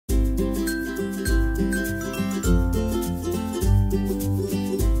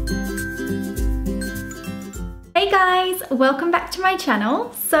guys, welcome back to my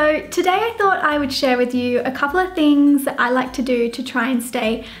channel. So today I thought I would share with you a couple of things that I like to do to try and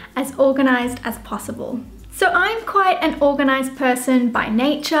stay as organized as possible. So I'm quite an organized person by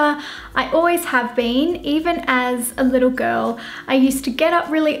nature. I always have been, even as a little girl. I used to get up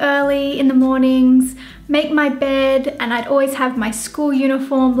really early in the mornings, make my bed, and I'd always have my school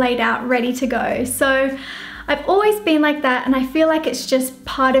uniform laid out ready to go. So I've always been like that, and I feel like it's just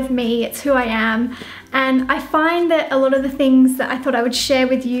part of me, it's who I am. And I find that a lot of the things that I thought I would share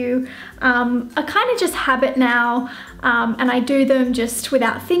with you are kind of just habit now, and I do them just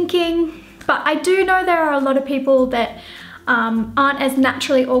without thinking. But I do know there are a lot of people that aren't as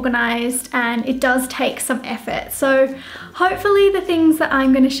naturally organized, and it does take some effort. So hopefully the things that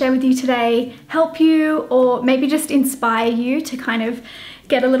I'm going to share with you today help you, or maybe just inspire you to kind of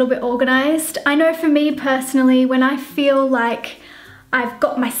get a little bit organized. I know for me personally, when I feel like I've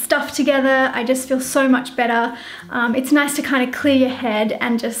got my stuff together, I just feel so much better. It's nice to kind of clear your head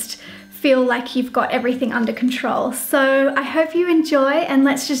and just feel like you've got everything under control. So I hope you enjoy, and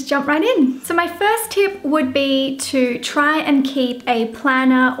let's just jump right in. So my first tip would be to try and keep a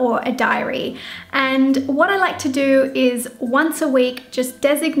planner or a diary. And what I like to do is once a week, just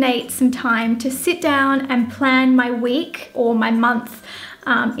designate some time to sit down and plan my week or my month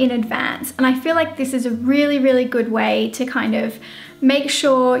in advance. And I feel like this is a really, really good way to kind of make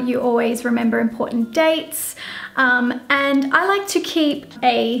sure you always remember important dates. And I like to keep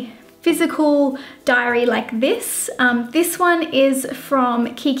a physical diary like this. This one is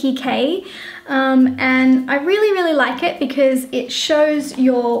from kikki.K, and I really like it because it shows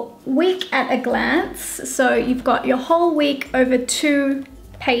your week at a glance. So you've got your whole week over 2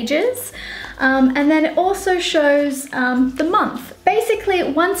 pages, and then it also shows the month. Basically,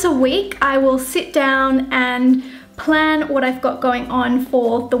 once a week I will sit down and plan what I've got going on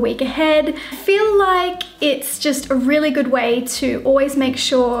for the week ahead. I feel like it's just a really good way to always make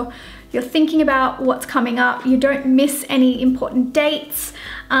sure you're thinking about what's coming up, you don't miss any important dates,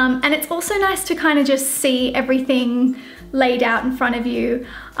 and it's also nice to kind of just see everything laid out in front of you.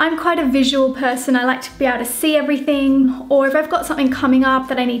 I'm quite a visual person. I like to be able to see everything, or if I've got something coming up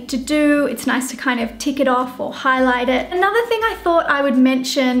that I need to do, it's nice to kind of tick it off or highlight it. Another thing I thought I would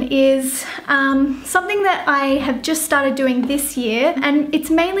mention is something that I have just started doing this year, and it's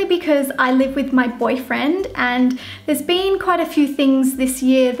mainly because I live with my boyfriend, and there's been quite a few things this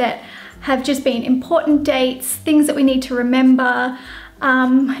year that have just been important dates, things that we need to remember,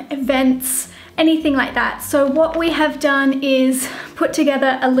 events, anything like that. So what we have done is put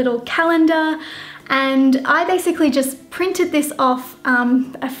together a little calendar, and I basically just printed this off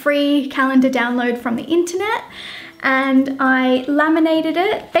a free calendar download from the internet, and I laminated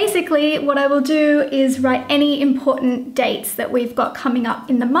it. Basically what I will do is write any important dates that we've got coming up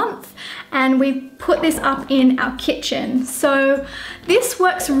in the month, and we put this up in our kitchen. So this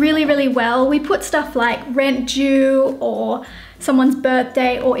works really well. We put stuff like rent due or someone's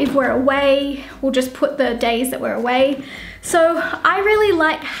birthday, or if we're away, we'll just put the days that we're away. So I really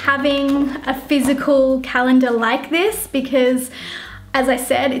like having a physical calendar like this because, as I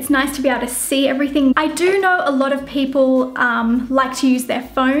said, it's nice to be able to see everything. I do know a lot of people like to use their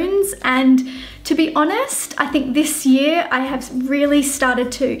phones, and to be honest, I think this year I have really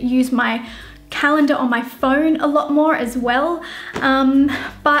started to use my calendar on my phone a lot more as well.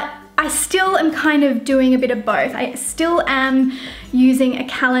 But I still am kind of doing a bit of both. I still am using a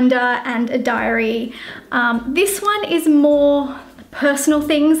calendar and a diary. This one is more personal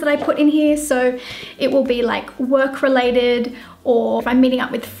things that I put in here, so it will be like work related, or if I'm meeting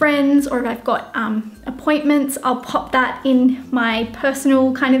up with friends, or if I've got appointments, I'll pop that in my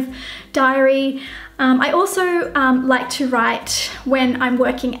personal kind of diary. I also like to write when I'm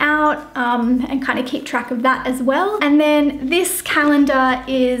working out and kind of keep track of that as well. And then this calendar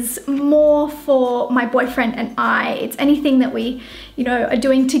is more for my boyfriend and I. It's anything that we, are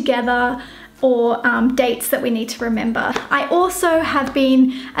doing together, or dates that we need to remember. I also have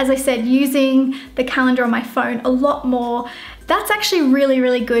been, as I said, using the calendar on my phone a lot more. That's actually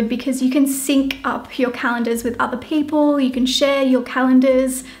really good because you can sync up your calendars with other people, you can share your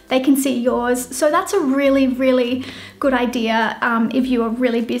calendars, they can see yours. So that's a really good idea if you are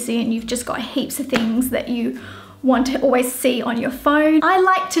really busy and you've just got heaps of things that you want to always see on your phone. I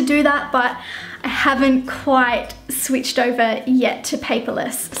like to do that, but I haven't quite switched over yet to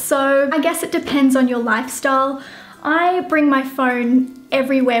paperless. So I guess it depends on your lifestyle. I bring my phone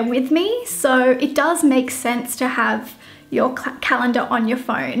everywhere with me, so it does make sense to have your calendar on your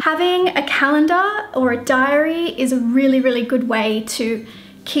phone. Having a calendar or a diary is a really good way to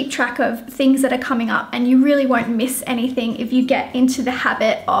keep track of things that are coming up, and you really won't miss anything if you get into the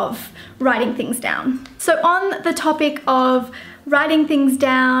habit of writing things down. So on the topic of writing things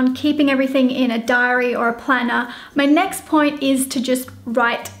down, keeping everything in a diary or a planner, my next point is to just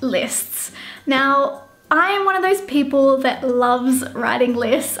write lists. Now, I am one of those people that loves writing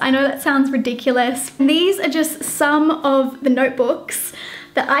lists. I know that sounds ridiculous. These are just some of the notebooks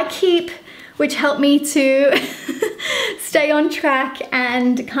that I keep, which help me to stay on track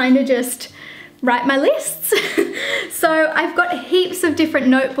and kind of just write my lists. So I've got heaps of different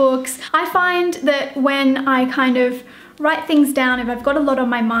notebooks. I find that when I kind of write things down, if I've got a lot on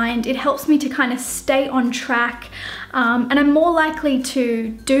my mind, it helps me to kind of stay on track, and I'm more likely to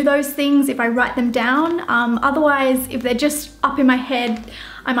do those things if I write them down. Otherwise, if they're just up in my head,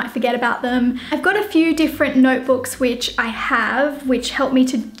 I might forget about them. I've got a few different notebooks which help me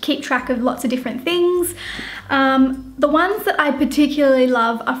to keep track of lots of different things. The ones that I particularly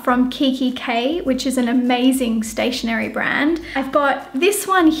love are from kikki.K, which is an amazing stationery brand. I've got this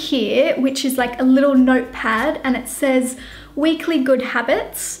one here, which is like a little notepad, and it says weekly good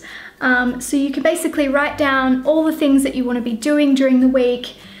habits. So you can basically write down all the things that you want to be doing during the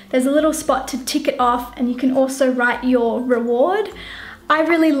week. There's a little spot to tick it off, and you can also write your reward. I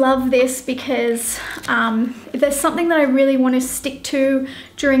really love this because if there's something that I really want to stick to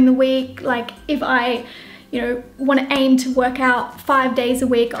during the week, like if I want to aim to work out 5 days a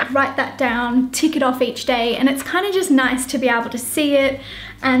week, I'll write that down, tick it off each day, and it's kind of just nice to be able to see it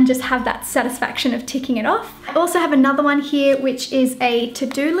and just have that satisfaction of ticking it off. I also have another one here, which is a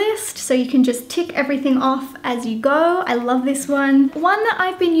to-do list, so you can just tick everything off as you go. I love this one. One that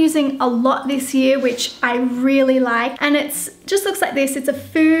I've been using a lot this year, which I really like, and it's just looks like this. It's a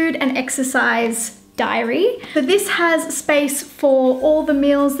food and exercise diary. So this has space for all the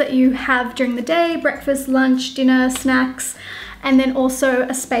meals that you have during the day, breakfast, lunch, dinner, snacks, and then also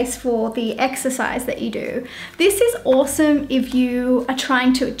a space for the exercise that you do. This is awesome if you are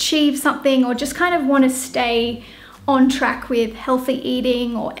trying to achieve something or just kind of want to stay on track with healthy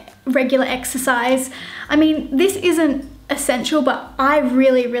eating or regular exercise. I mean, this isn't essential, but I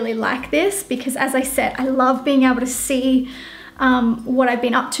really, really like this because, as I said, I love being able to see what I've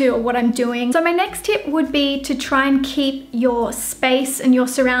been up to or what I'm doing. So my next tip would be to try and keep your space and your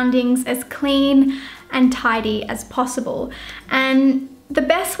surroundings as clean and tidy as possible. And the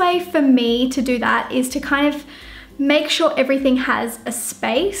best way for me to do that is to kind of make sure everything has a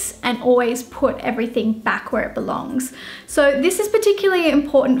space and always put everything back where it belongs. So this is particularly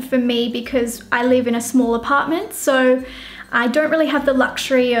important for me because I live in a small apartment, so I don't really have the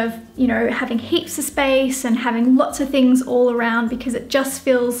luxury of, having heaps of space and having lots of things all around because it just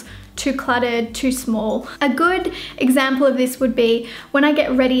feels too cluttered, too small. A good example of this would be when I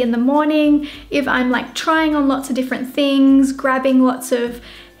get ready in the morning, if I'm like trying on lots of different things, grabbing lots of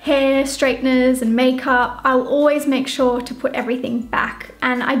hair straighteners and makeup, I'll always make sure to put everything back.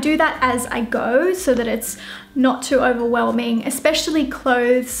 And I do that as I go so that it's not too overwhelming, especially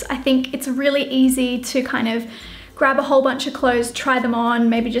clothes. I think it's really easy to kind of grab a whole bunch of clothes, try them on,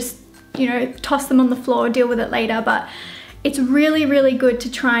 maybe just, toss them on the floor, deal with it later. But it's really, really good to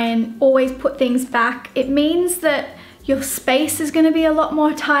try and always put things back. It means that your space is going to be a lot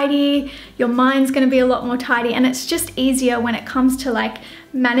more tidy, your mind's going to be a lot more tidy, and it's just easier when it comes to like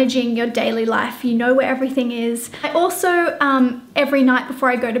managing your daily life. You know where everything is. I also, every night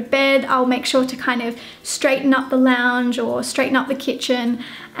before I go to bed, I'll make sure to kind of straighten up the lounge or straighten up the kitchen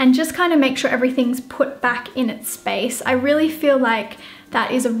and just kind of make sure everything's put back in its space. I really feel like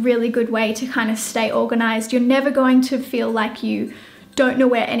that is a really good way to kind of stay organized. You're never going to feel like you don't know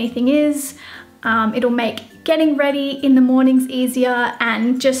where anything is. It'll make getting ready in the mornings easier,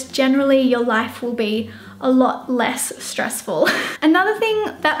 and just generally your life will be a lot less stressful. Another thing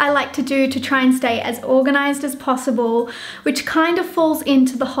that I like to do to try and stay as organized as possible, which kind of falls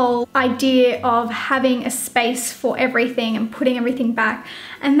into the whole idea of having a space for everything and putting everything back,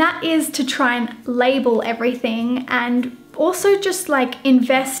 and that is to try and label everything and also just like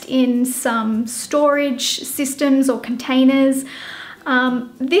invest in some storage systems or containers.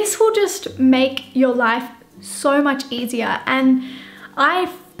 This will just make your life so much easier, and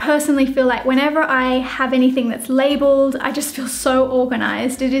I personally feel like whenever I have anything that's labeled, I just feel so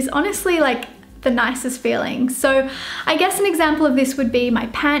organized. It is honestly like the nicest feeling. So I guess an example of this would be my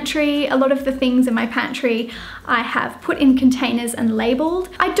pantry. A lot of the things in my pantry I have put in containers and labeled.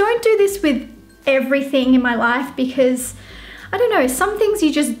 I don't do this with everything in my life because, I don't know, some things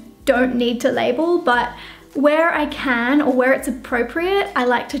you just don't need to label, but where I can or where it's appropriate, I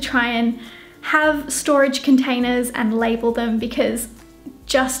like to try and have storage containers and label them because it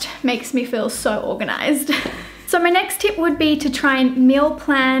just makes me feel so organized. So my next tip would be to try and meal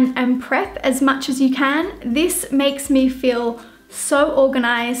plan and prep as much as you can. This makes me feel so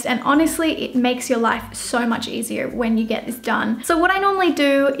organized, and honestly it makes your life so much easier when you get this done. So what I normally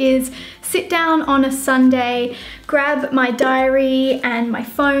do is sit down on a Sunday, grab my diary and my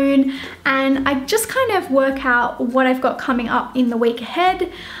phone, and I just kind of work out what I've got coming up in the week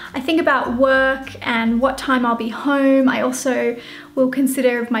ahead. I think about work and what time I'll be home. I also will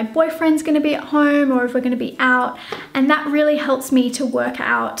consider if my boyfriend's gonna be at home or if we're gonna be out, and that really helps me to work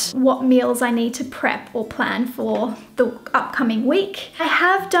out what meals I need to prep or plan for the upcoming week. I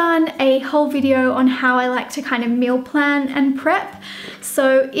have done a whole video on how I like to kind of meal plan and prep,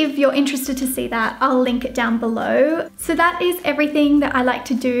 so if you're interested to see that, I'll link it down below. So that is everything that I like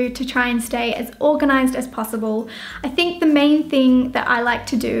to do to try and stay as organized as possible. I think the main thing that I like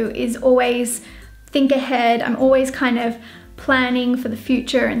to do is always think ahead. I'm always kind of planning for the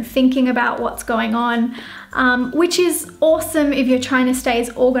future and thinking about what's going on, which is awesome if you're trying to stay as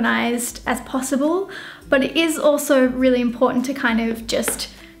organized as possible, but it is also really important to kind of just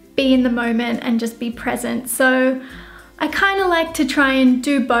be in the moment and just be present. So I kind of like to try and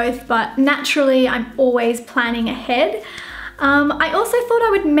do both, but naturally I'm always planning ahead. I also thought I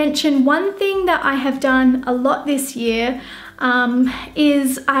would mention one thing that I have done a lot this year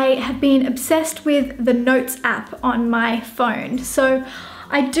is I have been obsessed with the Notes app on my phone. So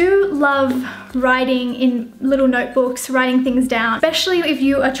I do love writing in little notebooks, writing things down, especially if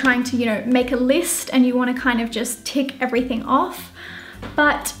you are trying to, you know, make a list and you want to kind of just tick everything off.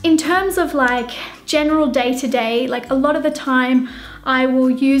 But in terms of like general day-to-day, like a lot of the time I will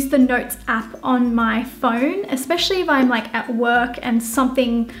use the Notes app on my phone, especially if I'm like at work and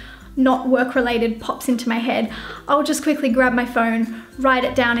something not work related pops into my head. I'll just quickly grab my phone, write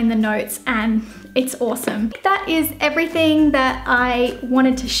it down in the notes, and it's awesome. That is everything that I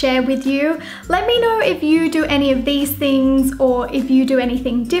wanted to share with you. Let me know if you do any of these things or if you do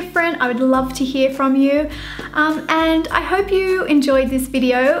anything different. I would love to hear from you. And I hope you enjoyed this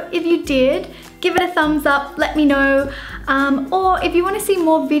video. If you did, give it a thumbs up, let me know. Or if you want to see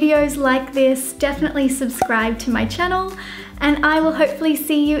more videos like this, definitely subscribe to my channel, and I will hopefully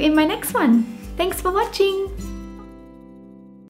see you in my next one. Thanks for watching.